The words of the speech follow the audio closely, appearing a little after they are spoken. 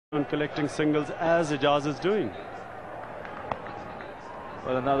on collecting singles as Ijaz is doing.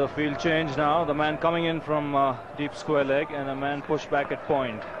 Well, another field change now. The man coming in from deep square leg and a man pushed back at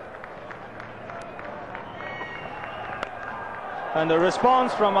point. And the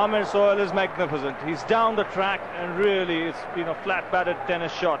response from Aamir Sohail is magnificent. He's down the track and really it's been a flat batted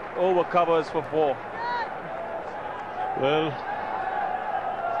tennis shot over covers for 4. Well,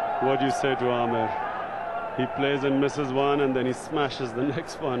 what do you say to Amir? He plays and misses one and then he smashes the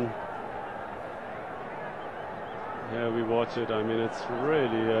next one. Yeah, we watch it. I mean, it's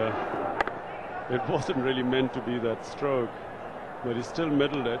really it wasn't really meant to be that stroke, but he still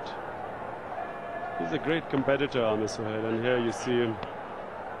middled it. He's a great competitor, Aamir Sohail, and here you see him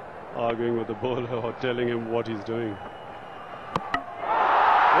arguing with the bowler or telling him what he's doing.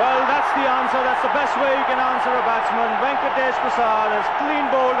 Well, that's the answer. That's the best way you can answer a batsman. Venkatesh Prasad has clean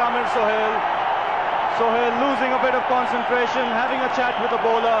bowled Aamir Sohail. Sohail losing a bit of concentration, having a chat with the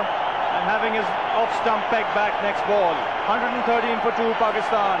bowler and having his off-stump peg back next ball. 113 for 2,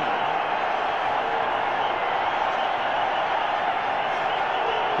 Pakistan.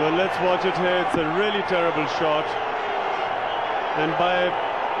 Well, let's watch it here. It's a really terrible shot. And by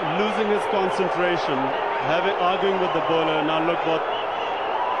losing his concentration, arguing with the bowler, now look what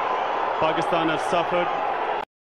Pakistan have suffered.